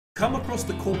come across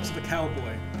the corpse of a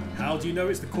cowboy. How do you know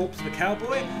it's the corpse of a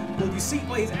cowboy? Well, you see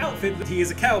by his outfit that he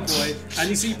is a cowboy, and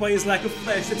you see by his lack of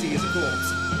flesh that he is a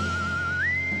corpse.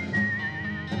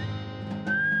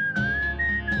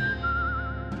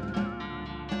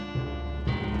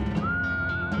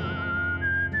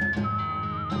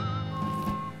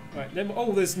 Right, then,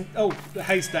 oh, there's the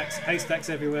haystacks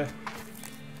everywhere.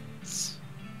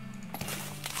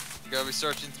 You gotta be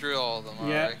searching through all of them.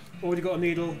 Yeah, alright. already got a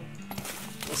needle.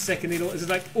 A second needle. This is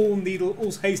like all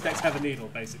haystacks have a needle,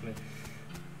 basically.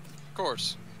 Of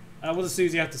course. What does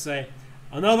Susie have to say?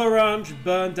 Another ranch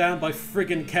burned down by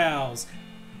friggin' cows.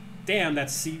 Damn,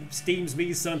 that steams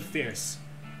me some fierce.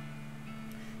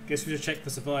 Guess we should check for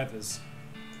survivors.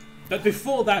 But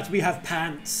before that, we have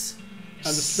pants.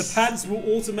 And the pants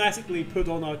will automatically put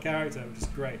on our character, which is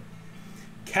great.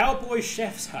 Cowboy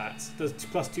chef's hat does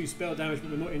 +2 spell damage,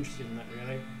 but we're not interested in that,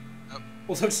 really. Nope.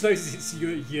 Also, just notice it's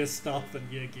your stuff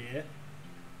and your gear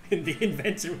in the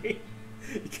inventory.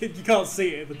 You can't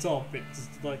see it at the top. It's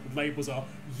just like the labels are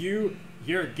your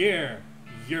gear,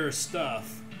 your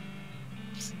stuff.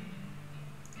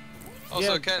 Also,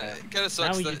 Yeah. it kind of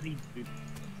sucks that.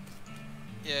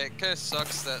 Yeah, it kind of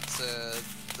sucks that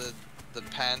the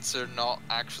pants are not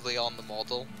actually on the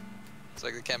model. It's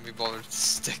like they can't be bothered to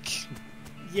stick.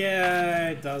 Yeah,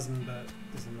 it doesn't, but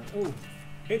doesn't matter. Oh,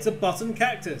 it's a button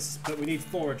cactus, but we need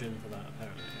foraging for that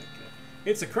apparently. Okay.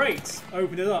 It's a crate.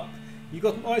 Open it up. You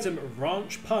got an item,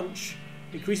 Ranch Punch.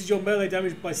 Increases your melee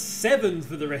damage by 7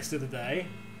 for the rest of the day.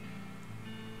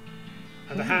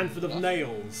 And a handful of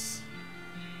nails.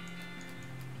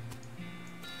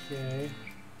 Okay.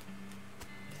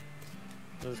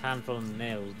 What does handful of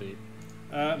nails do?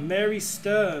 Mary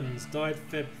Stearns died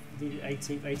February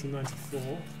 18th,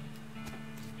 1894.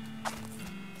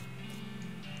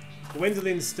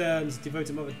 Gwendolyn Stearns,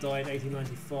 devoted mother, died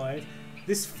 1895.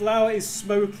 This flower is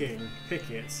smoking. Pick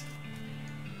it.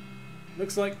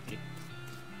 Looks like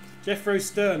Jeffro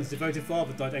Stearns, devoted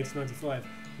father, died 1895.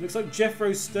 Looks like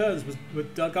Jeffro Stearns were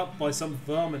dug up by some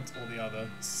varmint or the other.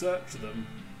 Search them.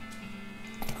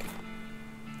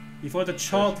 You find a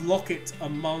charred locket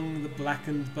among the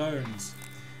blackened bones.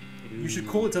 You should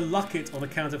call it a locket on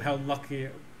account of how lucky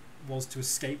it was to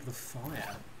escape the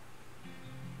fire.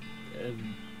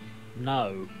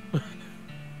 No.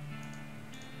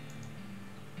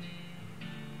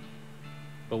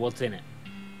 But what's in it?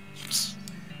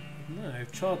 No,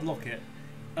 charred locket.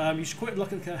 You should call it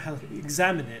locket.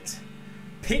 Examine it.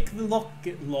 Pick the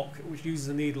locket lock, which uses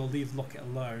a needle, or leave the locket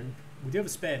alone. We do have a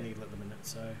spare needle at the minute,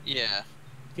 so. Yeah.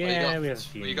 Yeah, we have a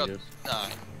few. You got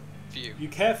few. You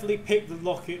carefully pick the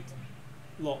locket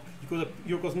lock.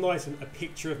 You've got an item, a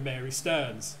picture of Mary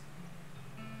Stearns.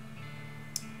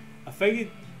 A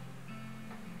faded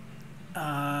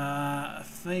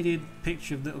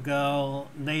picture of little girl.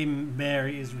 Name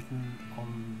Mary is written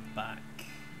on the back.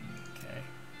 Okay.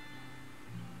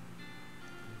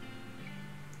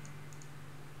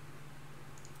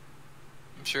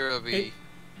 I'm sure it'll be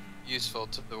useful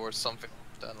towards something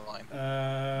down the line.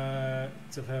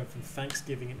 To her from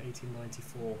Thanksgiving in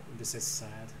 1894. And this is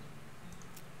sad.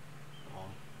 Oh.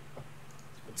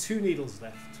 Got 2 needles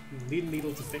left. We need a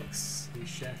needle to fix the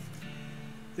chef.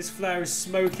 This flower is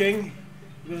smoking.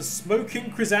 We've got a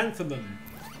smoking chrysanthemum.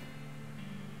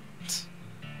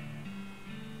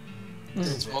 A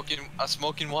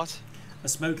smoking what? A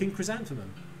smoking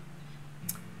chrysanthemum.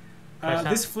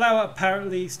 This flower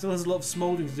apparently still has a lot of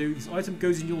smouldering to do. This item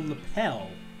goes in your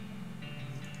lapel,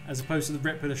 as opposed to the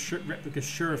replica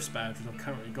sheriff's badge that I've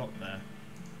currently got there.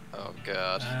 Oh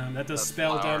god. That does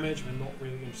spell damage. We're not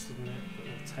really interested in it, but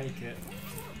we'll take it.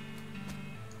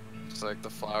 It's like the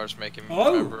flowers making me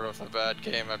Oh! remember of the bad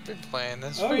game I've been playing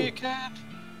this weekend.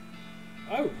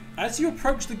 Oh, as you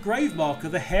approach the grave marker,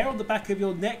 the hair on the back of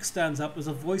your neck stands up as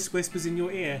a voice whispers in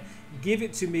your ear, "Give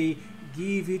it to me,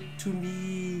 give it to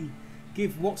me."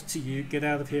 Give what to you? Get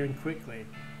out of here and quickly.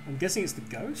 I'm guessing it's the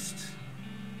ghost?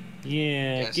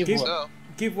 Yeah, Yes, give so. what?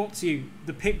 Give what to you?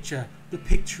 The picture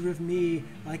of me.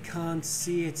 I can't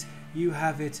see it. You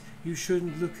have it. You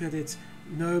shouldn't look at it.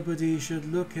 Nobody should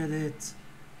look at it.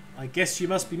 I guess you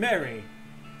must be Mary.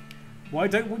 Why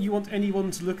don't you want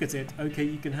anyone to look at it? Okay,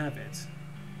 you can have it.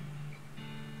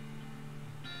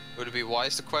 Would it be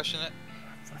wise to question it?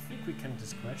 I think we can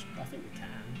just question. I think we can.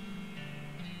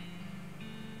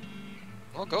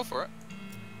 Well, go for it.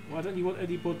 Why don't you want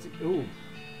anybody? Ooh.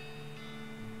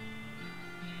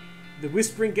 The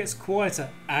whispering gets quieter.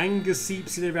 Anger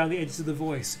seeps in around the edges of the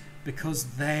voice. Because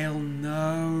they'll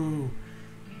know.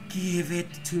 Give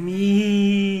it to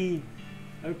me.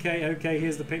 Okay,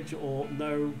 here's the picture. Or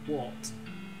no, what?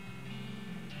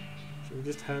 Should we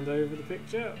just hand over the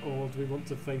picture, or do we want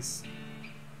to face...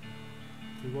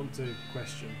 Do we want to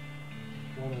question?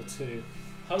 One or two.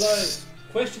 Hello!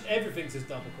 Question everything, says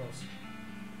Double Cross.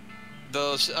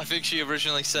 Though I think she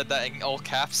originally said that in all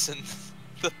caps and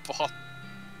the bot.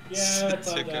 Yeah,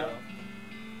 timed out.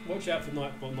 Watch out for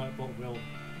Nightbot. Nightbot will.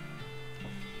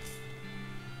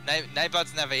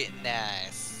 Nightbot's never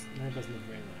nice. Nightbot's not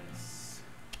very nice.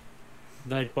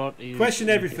 Nightbot is... Question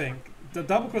everything. The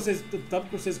Double Cross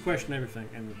says question everything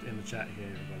in the chat here,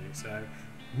 everybody. So,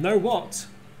 know what?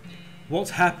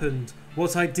 What happened?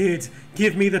 What I did?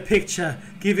 Give me the picture.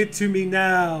 Give it to me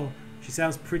now. She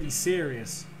sounds pretty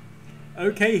serious.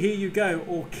 Okay, here you go.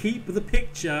 Or keep the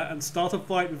picture and start a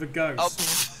fight with a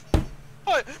ghost.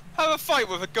 What? Have a fight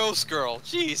with a ghost girl?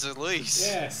 Jeez, at least.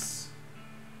 Yes.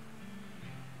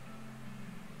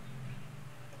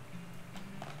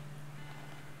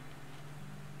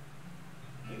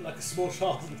 Like a small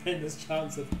child in this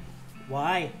chance of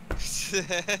why?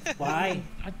 Why?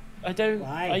 I don't...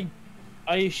 Why?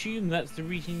 I assume that's the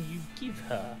reason you give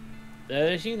her. I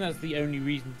assume that's the only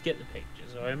reason to get the picture,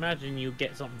 so I imagine you'll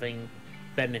get something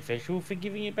beneficial for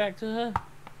giving it back to her.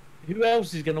 Who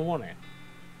else is going to want it?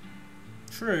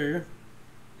 True.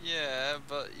 Yeah,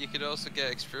 but you could also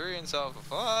get experience out of a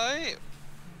fight.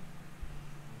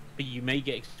 But you may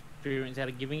get experience out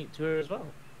of giving it to her as well.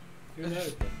 Who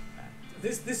knows?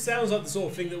 This sounds like the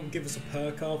sort of thing that will give us a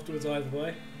perk afterwards either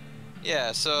way.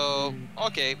 Yeah, so...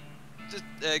 Okay. Just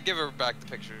give her back the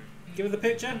picture. Give her the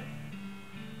picture?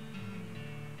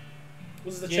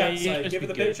 What does the Yeah, chat say? Give her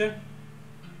the picture?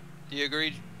 Do you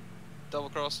agree, Double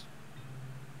Cross?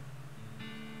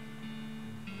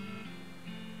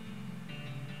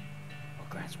 Oh,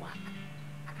 grass whack.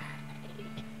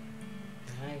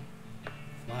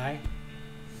 Why?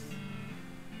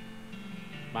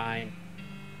 Mine.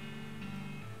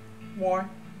 More.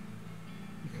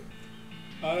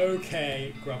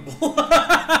 Okay, Grumble.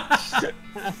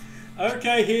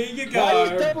 Okay, here you go. Why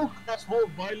is Double Cross more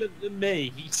violent than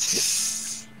me?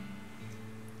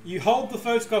 You hold the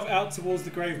photograph out towards the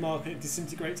grave marker and it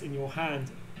disintegrates in your hand.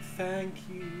 Thank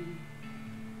you.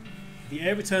 The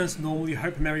air returns to normal. You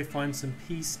hope Mary finds some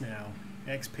peace now.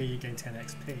 XP, you gain 10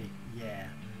 XP. Yeah.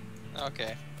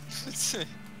 Okay.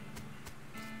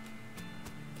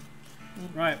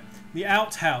 Right. The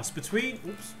outhouse. Between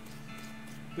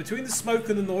the smoke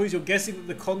and the noise, you're guessing that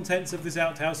the contents of this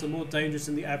outhouse are more dangerous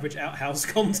than the average outhouse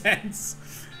contents.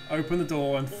 Open the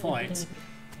door and fight.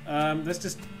 Let's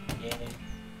just... Yeah.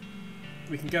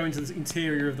 We can go into the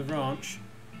interior of the ranch.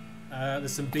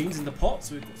 There's some beans in the pot,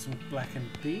 so we've got some blackened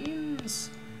beans.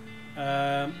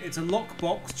 It's a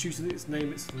lockbox. Due to its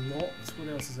name, it's locked. What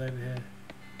else is over here?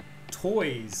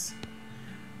 Toys.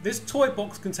 This toy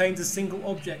box contains a single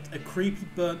object, a creepy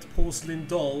burnt porcelain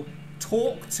doll.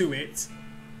 Talk to it.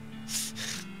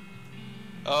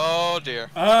 Oh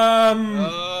dear.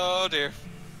 Oh dear.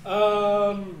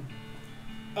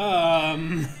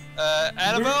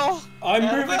 Annabelle? I'm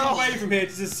moving away from here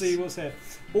to just see what's here.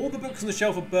 All the books on the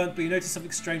shelf are burnt, but you notice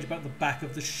something strange about the back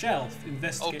of the shelf.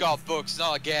 Investigate. Oh god, books,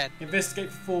 not again.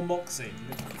 Investigate for Moxie.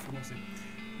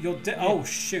 Oh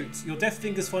shoot! Your deft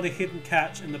fingers find a hidden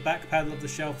catch, and the back panel of the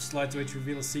shelf slides away to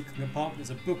reveal a secret compartment. There's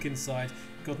a book inside.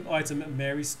 You've got an item at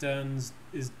Mary Stern's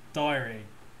diary.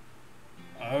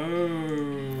 Oh.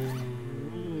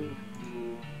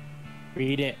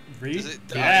 Read it. Read?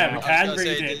 Yeah, we can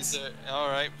read it.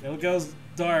 Alright. Little girl's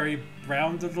diary,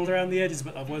 browned a little around the edges,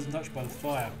 but otherwise untouched by the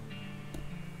fire.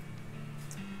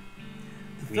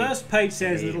 The first page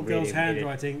says little girl's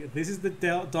handwriting. This is the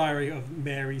diary of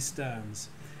Mary Stearns.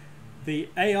 The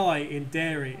AI in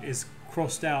dairy is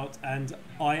crossed out and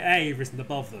IA written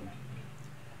above them.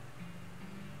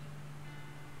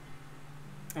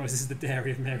 Oh, this is the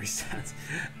diary of Mary Stearns.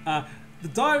 The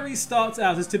diary starts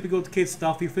out as typical kid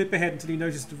stuff. You flip ahead until you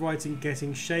notice the writing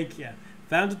getting shakier.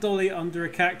 Found a dolly under a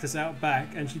cactus out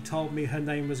back, and she told me her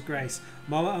name was Grace.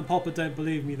 Mama and Papa don't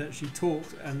believe me that she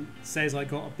talked and says I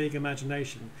got a big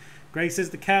imagination. Grace says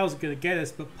the cows are going to get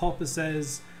us, but Papa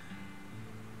says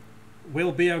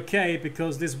we'll be okay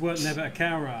because this weren't never a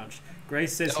cow ranch.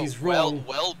 Grace says he's wrong.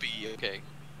 Well be okay.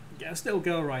 Yeah, still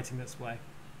girl writing this way.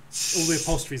 All the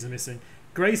apostrophes are missing.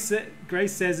 Grace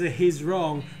says that he's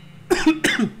wrong,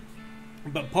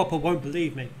 but Papa won't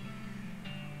believe me.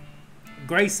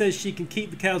 Grace says she can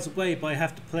keep the cows away, but I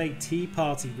have to play tea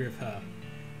party with her.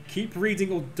 Keep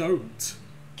reading or don't.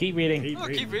 Keep reading.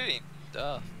 Keep reading.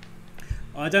 Duh.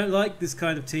 I don't like this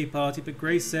kind of tea party, but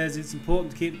Grace says it's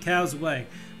important to keep the cows away.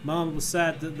 Mom was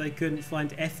sad that they couldn't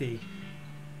find Effie.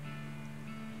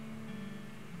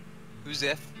 Who's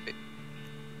Effie?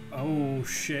 Oh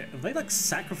shit. Have they like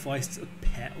sacrificed a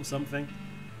pet or something?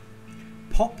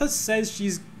 Popper says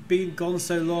she's been gone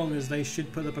so long as they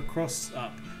should put up a cross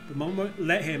up, but Mum won't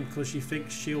let him because she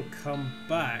thinks she'll come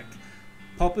back.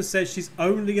 Popper says she's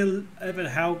only 11.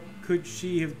 How could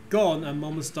she have gone? And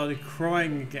Mum has started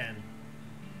crying again.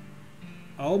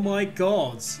 Oh my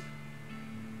god.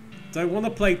 Don't want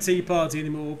to play Tea Party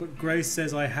anymore, but Grace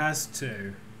says I has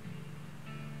to.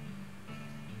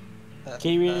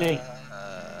 Keep reading.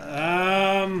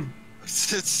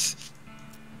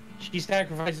 She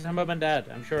sacrifices her mum and dad,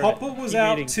 I'm sure. Popper was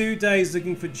out 2 days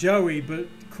looking for Joey, but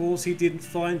of course he didn't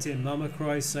find him. Mama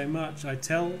cries so much. Try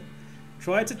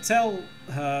to tell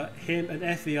her, him and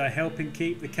Effie are helping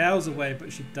keep the cows away,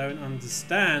 but she don't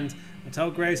understand. I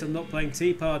tell Grace I'm not playing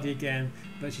Tea Party again,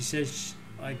 but she says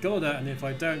I gotta, and if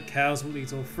I don't, cows will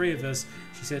eat all 3 of us.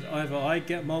 She said either I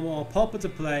get Mama or Popper to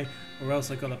play, or else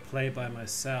I gotta play by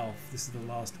myself. This is the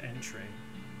last entry.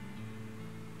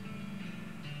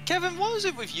 Kevin, what was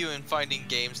it with you in finding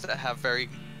games that have very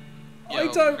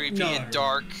creepy and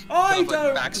dark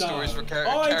backstories for characters?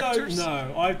 I don't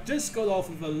know. I've just got off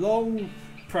of a long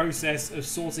process of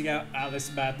sorting out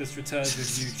Alice Madness Returns with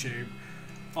YouTube.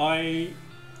 I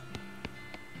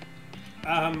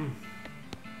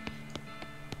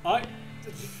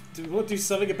do you want to do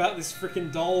something about this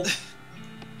freaking doll?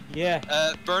 Yeah.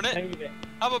 Burn it.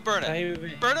 How about burn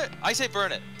it? Burn it. I say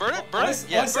burn it. Burn it. Burn it.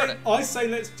 Yeah, burn it. I say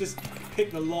let's just pick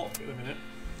the lock in a minute.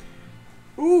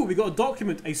 Ooh, we got a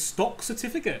document, a stock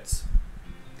certificate.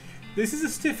 This is a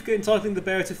certificate entitling the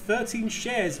bearer to 13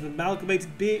 shares of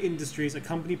Amalgamated Beer Industries, a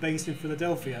company based in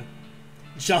Philadelphia.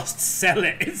 Just sell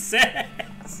it, it says.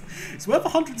 It's worth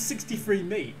 163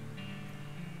 meat.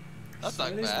 That's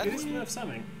not bad. It is worth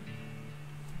something.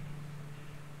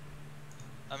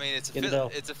 I mean, it's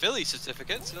a Philly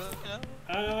certificate, so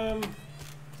you know.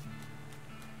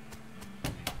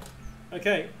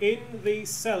 Okay, in the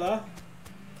cellar,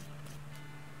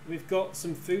 we've got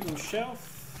some food on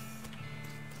shelf.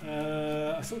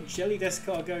 I saw jellied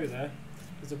escargot there.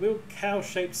 There's a real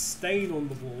cow-shaped stain on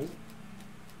the wall.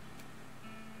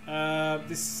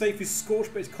 This safe is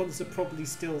scorched, but its contents are probably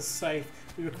still safe.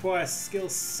 We require skill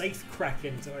safe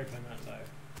cracking to open that,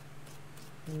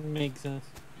 though. Makes sense.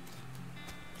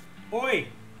 Oi!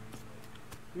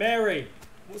 Mary!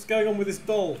 What's going on with this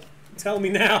doll? Tell me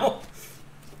now!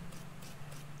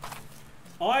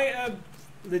 I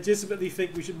legitimately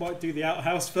think we might do the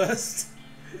outhouse first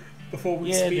before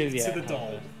we speak to the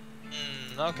doll.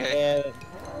 Okay.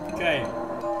 Okay.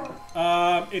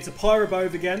 It's a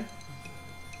pyrobove again.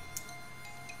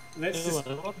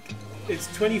 It's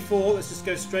 24. Let's just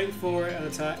go straight for it and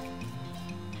attack.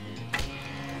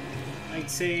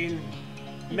 18.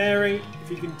 Mary,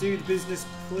 if you can do the business,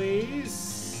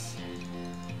 please.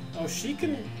 Oh, she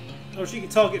can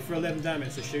target for 11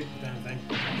 damage, so shoot the damn thing.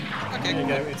 Okay. There you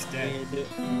go, it's dead.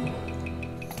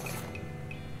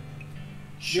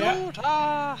 Shoot!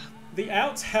 The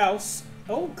outhouse.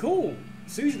 Oh, cool.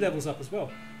 Susie levels up as well.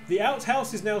 The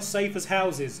outhouse is now safe as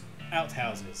houses.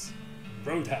 Outhouses.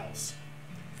 Roadhouse.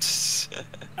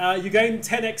 You gain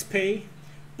 10 XP.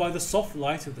 By the soft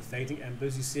light of the fading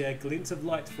embers, you see a glint of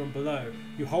light from below.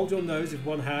 You hold your nose with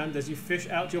one hand as you fish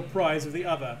out your prize with the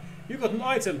other. You've got an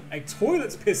item, a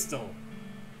toilet pistol.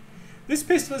 This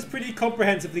pistol is pretty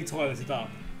comprehensively toileted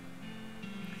up.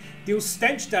 Deals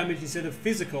stench damage instead of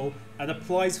physical and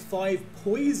applies 5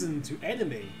 poison to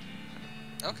enemy.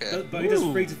 Okay. But it does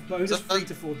 3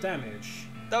 to 4 damage.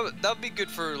 That would be good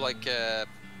for like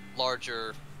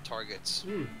larger targets.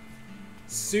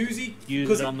 Susie,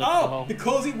 because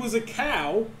it was a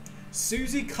cow,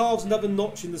 Susie carves another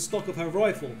notch in the stock of her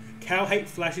rifle. Cow hate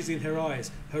flashes in her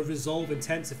eyes. Her resolve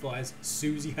intensifies.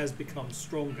 Susie has become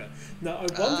stronger. Now, I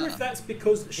wonder if that's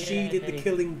because she did the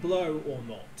killing blow or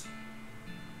not.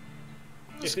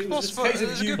 If it was a case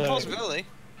of you, good possibility.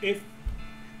 Way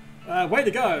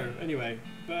to go, anyway.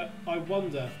 But I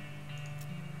wonder.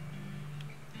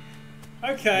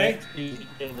 Okay.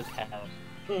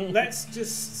 Let's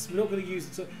just. We're not going to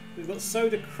use. We've got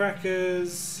soda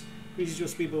crackers. Increases your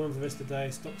speed by 1 for the rest of the day.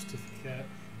 Stock certificate.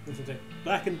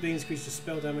 Black and beans increases your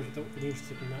spell damage. I don't really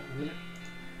interested in that in a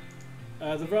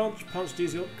minute. The ranch punch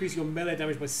increases your melee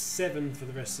damage by 7 for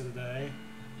the rest of the day.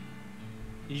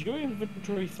 Is your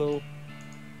inventory full?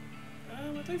 I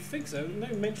don't think so. No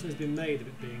mention has been made of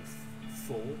it being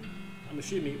full. I'm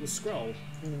assuming it was scroll.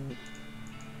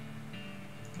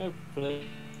 Hopefully.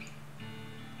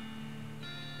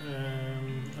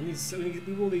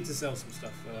 We will need to sell some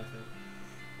stuff though, I think.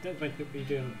 Don't make it be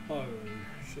doing a bone.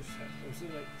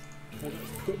 Can I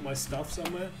put my stuff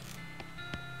somewhere?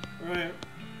 Right.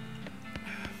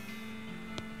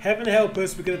 Heaven help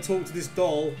us, we're going to talk to this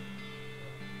doll.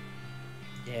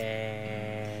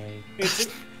 Yay.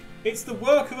 It's the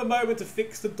work of a moment to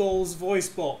fix the doll's voice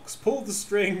box. Pull the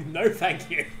string. No, thank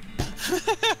you.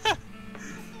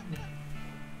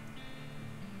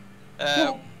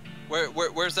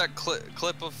 Where's that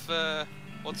clip of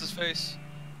what's his face?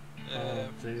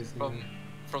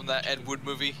 From that Ed Wood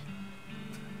movie.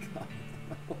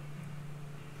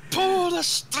 Pull the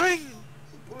string.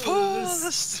 Pull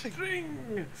the string.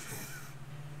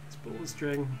 Let's pull the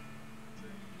string.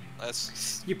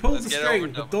 You pull the get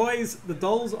string. The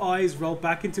doll's eyes roll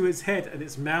back into its head, and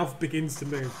its mouth begins to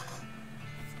move.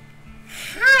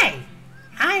 Hi,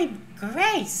 I'm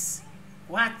Grace.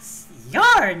 What's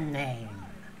your name?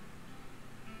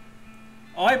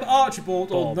 I'm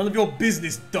Archibald, or none of your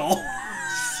business, doll.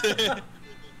 None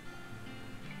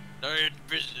of your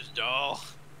business, doll.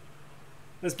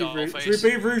 Let's be rude. Should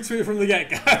we be rude to it from the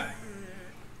get-go?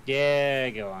 Yeah,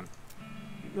 go on.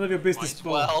 None of your business,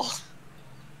 doll. Well.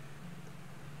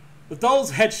 The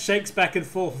doll's head shakes back and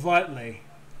forth violently.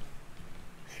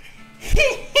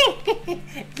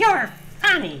 You're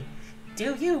funny.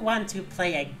 Do you want to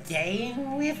play a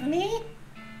game with me?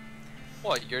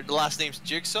 What, your last name's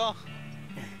Jigsaw?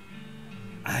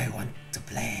 I want to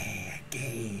play a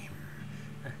game.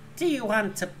 Do you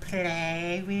want to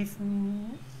play with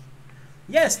me?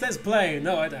 Yes, let's play.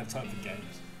 No, I don't have time for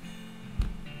games.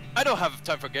 I don't have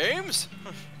time for games.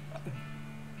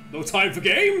 No time for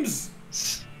games?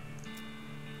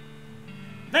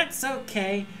 That's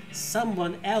okay.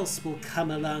 Someone else will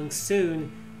come along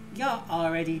soon. You're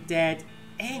already dead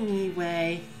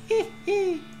anyway.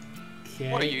 Okay.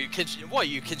 What are you,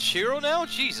 Kenshiro now?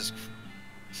 Jesus.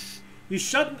 You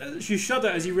shudder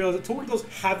as you realise that talking dolls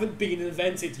haven't been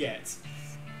invented yet.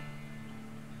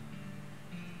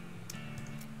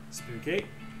 Spooky.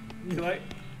 You like?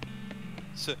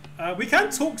 So, we can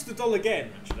talk to the doll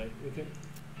again, actually. We can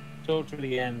Talk to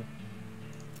the end.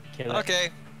 Kill it. okay.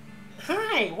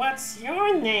 Hi, what's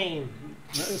your name?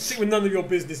 Stick with none of your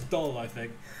business, doll, I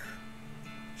think.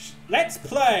 Let's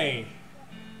play!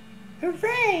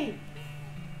 Hooray!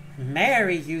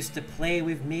 Mary used to play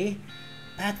with me,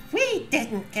 but we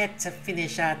didn't get to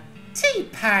finish our tea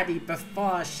party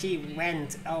before she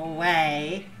went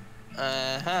away.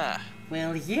 Uh-huh.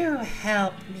 Will you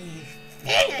help me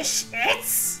finish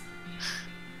it?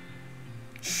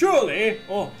 Surely!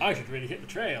 Oh, I should really hit the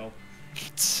trail.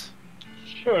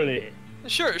 Surely.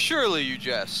 Surely you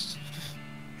jest.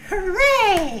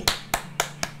 Hooray!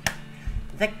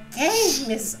 The game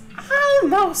is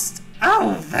almost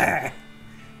over.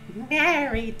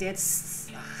 Mary did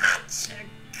such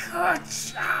a good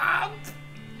job.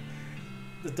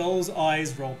 The doll's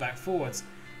eyes roll back forwards.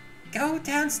 Go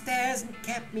downstairs and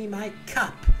get me my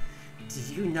cup. Do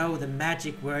you know the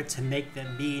magic word to make the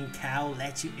mean cow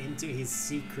let you into his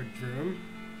secret room?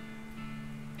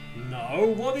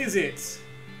 No, what is it?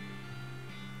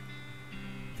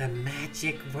 The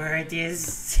magic word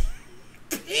is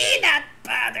peanut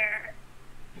butter.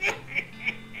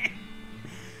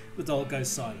 The doll goes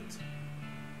silent.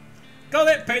 Got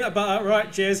it, peanut butter,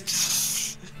 right,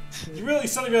 cheers. You really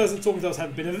suddenly realise that talking dolls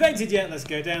haven't been invented yet. Let's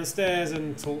go downstairs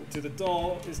and talk to the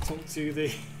doll. Let's talk to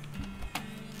the...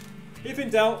 If in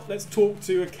doubt, let's talk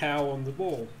to a cow on the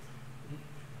wall.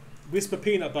 Whisper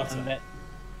peanut butter.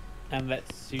 And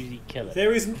let Susie kill it.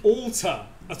 There is an altar.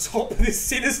 Atop this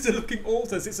sinister-looking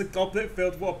altar sits a goblet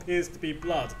filled with what appears to be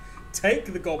blood.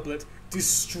 Take the goblet,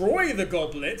 destroy the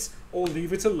goblet, or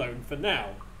leave it alone for now.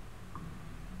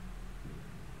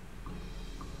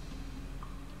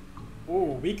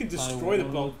 Oh, we can destroy the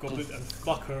goblet and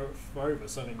fuck her over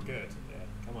something good. Yeah,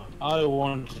 come on. I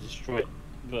want to destroy it,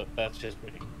 but that's just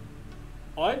me.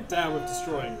 I'm down with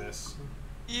destroying this.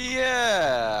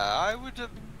 Yeah, I would,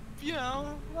 you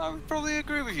know, I would probably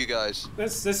agree with you guys.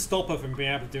 Let's stop her from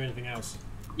being able to do anything else.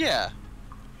 Yeah.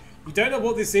 You don't know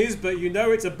what this is, but you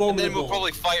know it's abominable. And then we'll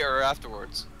probably fight her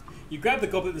afterwards. You grab the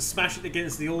goblet and smash it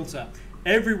against the altar.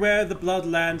 Everywhere the blood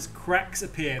lands, cracks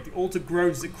appear. The altar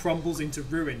grows as it crumbles into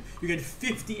ruin. You get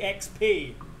 50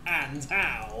 XP. And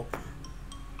how?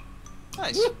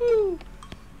 Nice. Woohoo!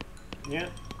 Yeah.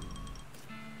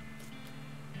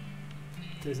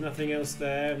 There's nothing else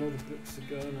there, and all the books are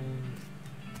gone.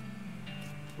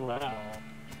 And... Wow.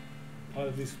 All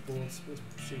of these sports. What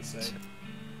does she say?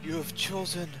 You have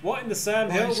chosen. What in the Sam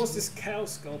Hill? What's this cow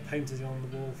skull painted on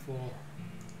the wall for?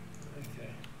 Okay.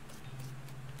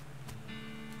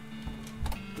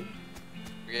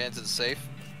 We get into the safe.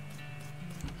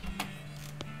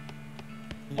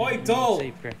 Oi, doll!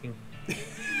 Safe cracking.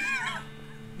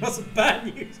 That's a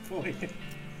bad news for you.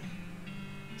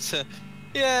 So,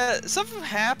 yeah, something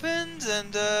happened,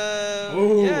 and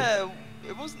Ooh. yeah,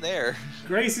 it wasn't there.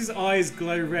 Grace's eyes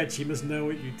glow red. She must know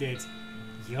what you did.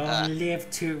 You'll live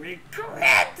to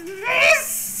regret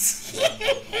this!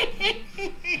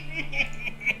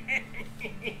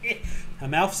 Her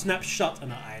mouth snaps shut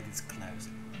and her eyelids close.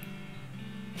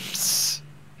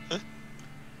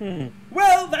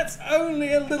 Well, that's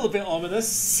only a little bit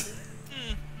ominous.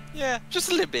 Yeah, just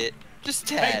a little bit. Just a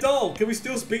tad. Hey, doll, can we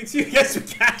still speak to you? Yes, we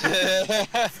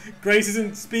can. Grace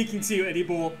isn't speaking to you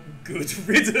anymore. Good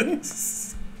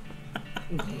riddance.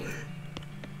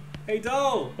 Hey,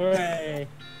 doll. Hooray!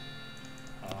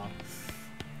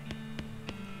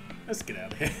 Let's get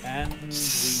out of here. And we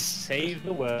save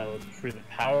the world through the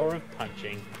power of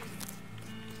punching.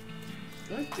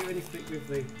 Did I do anything with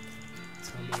the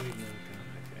tumbleweed? No,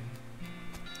 okay.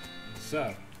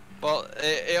 So. Well,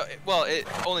 it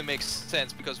only makes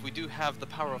sense because we do have the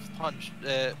power of punch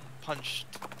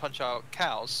out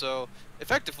cows. So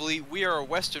effectively, we are a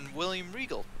Western William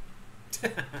Regal.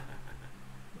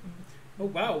 Oh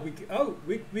wow!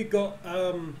 We got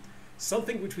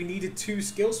something which we needed 2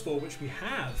 skills for, which we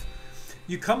have.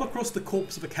 You come across the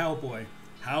corpse of a cowboy.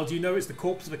 How do you know it's the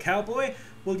corpse of a cowboy?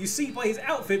 Well, you see by his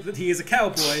outfit that he is a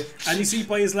cowboy, and you see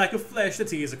by his lack of flesh that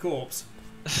he is a corpse.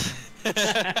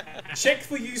 Check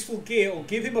for useful gear or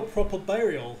give him a proper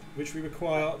burial, which we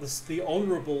require the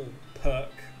honourable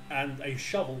perk and a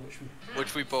shovel,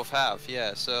 which we both have.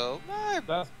 Yeah, so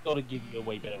That's got to give you a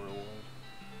way better reward.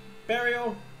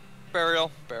 Burial.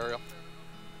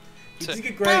 You dig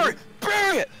a grave.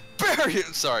 Bury it.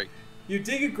 Sorry. You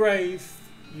dig a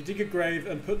grave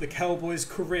and put the cowboy's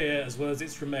career as well as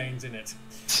its remains in it.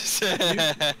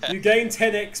 You gain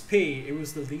 10 XP. It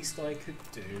was the least I could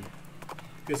do.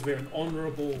 Because we're an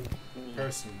honourable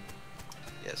person.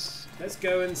 Yes. Let's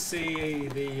go and see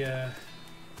the...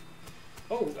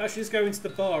 Oh, actually let's go into the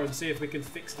bar and see if we can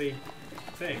fix the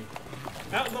thing.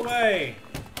 Out of the way!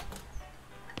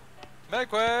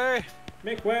 Make way!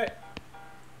 Make way!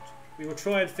 We will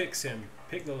try and fix him.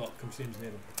 Pick the lock, comes seems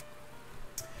near them.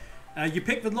 You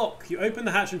pick the lock, you open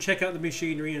the hatch and check out the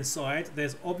machinery inside.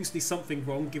 There's obviously something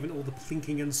wrong given all the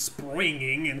plinking and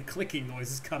springing and clicking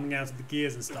noises coming out of the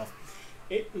gears and stuff.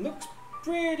 It looks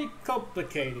pretty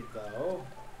complicated though.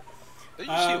 But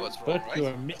you see what's wrong, But right? you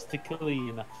are mystically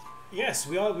enough. Yes,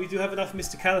 we are. We do have enough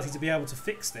mysticality to be able to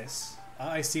fix this.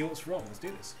 I see what's wrong. Let's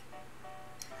do this.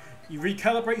 You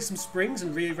recalibrate some springs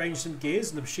and rearrange some gears,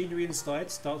 and the machinery inside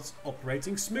starts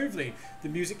operating smoothly. The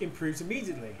music improves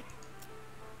immediately.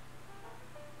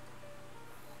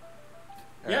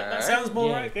 Yeah, that sounds more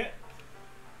like it.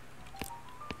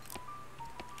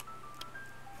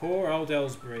 Poor old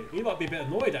Ellsbury. He might be a bit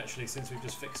annoyed actually since we've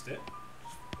just fixed it.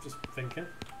 Just thinking.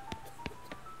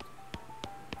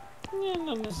 Yeah,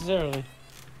 not necessarily.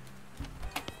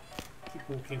 Keep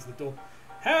walking into the door.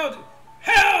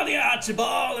 Howdy,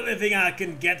 Archibald! Anything I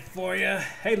can get for you?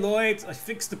 Hey, Lloyd, I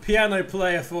fixed the piano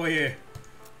player for you.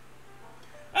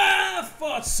 I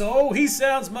thought so. He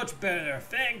sounds much better.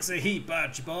 Thanks a heap,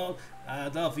 Archibald.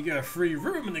 I'd offer you a free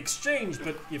room in exchange,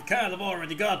 but you've kind of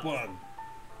already got one.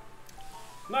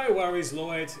 No worries,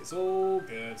 Lloyd. It's all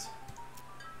good.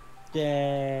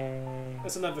 Yay.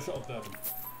 That's another shot of bourbon.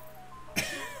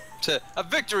 A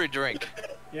victory drink.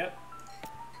 Yep.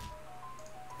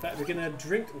 In fact, we're going to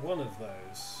drink one of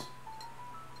those.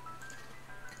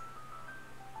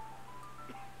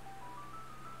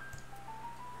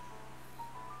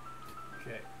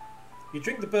 Okay. You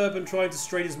drink the bourbon, trying to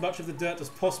strain as much of the dirt as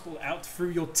possible out through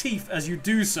your teeth as you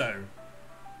do so.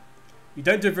 You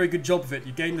don't do a very good job of it.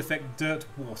 You gain the effect dirt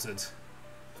watered,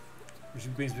 which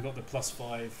means we've got the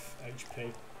 +5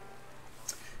 HP.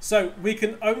 So we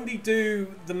can only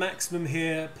do the maximum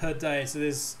here per day. So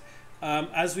there's,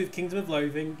 as with Kingdom of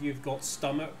Loathing, you've got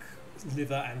stomach,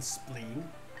 liver, and spleen,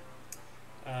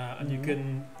 and you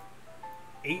can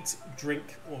eat,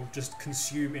 drink, or just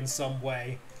consume in some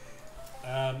way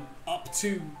up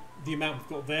to the amount we've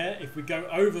got there. If we go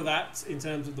over that in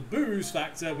terms of the booze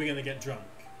factor, we're going to get drunk.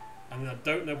 And I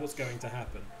don't know what's going to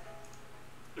happen.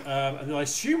 And then I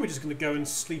assume we're just going to go and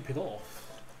sleep it off.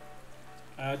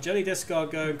 Jelly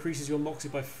Descargo increases your moxie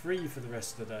by 3 for the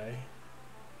rest of the day.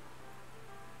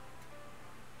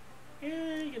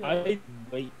 Yeah, you know.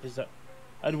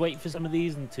 I'd wait for some of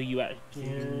these until you actually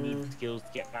need the skills to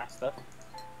get that stuff.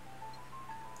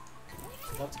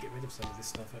 I'd love to get rid of some of this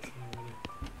stuff actually. Really.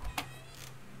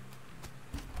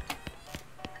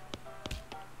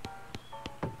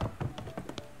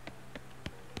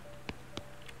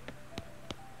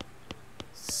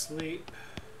 Sleep.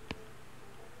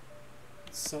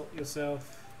 Salt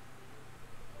yourself.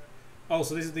 Oh,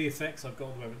 so these are the effects I've got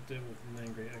at the moment. Deal with an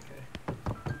angry. Okay.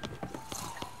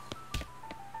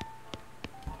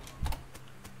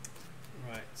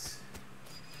 Right.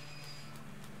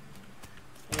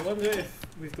 I wonder if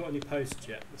we've got any posts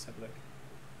yet. Let's have a look.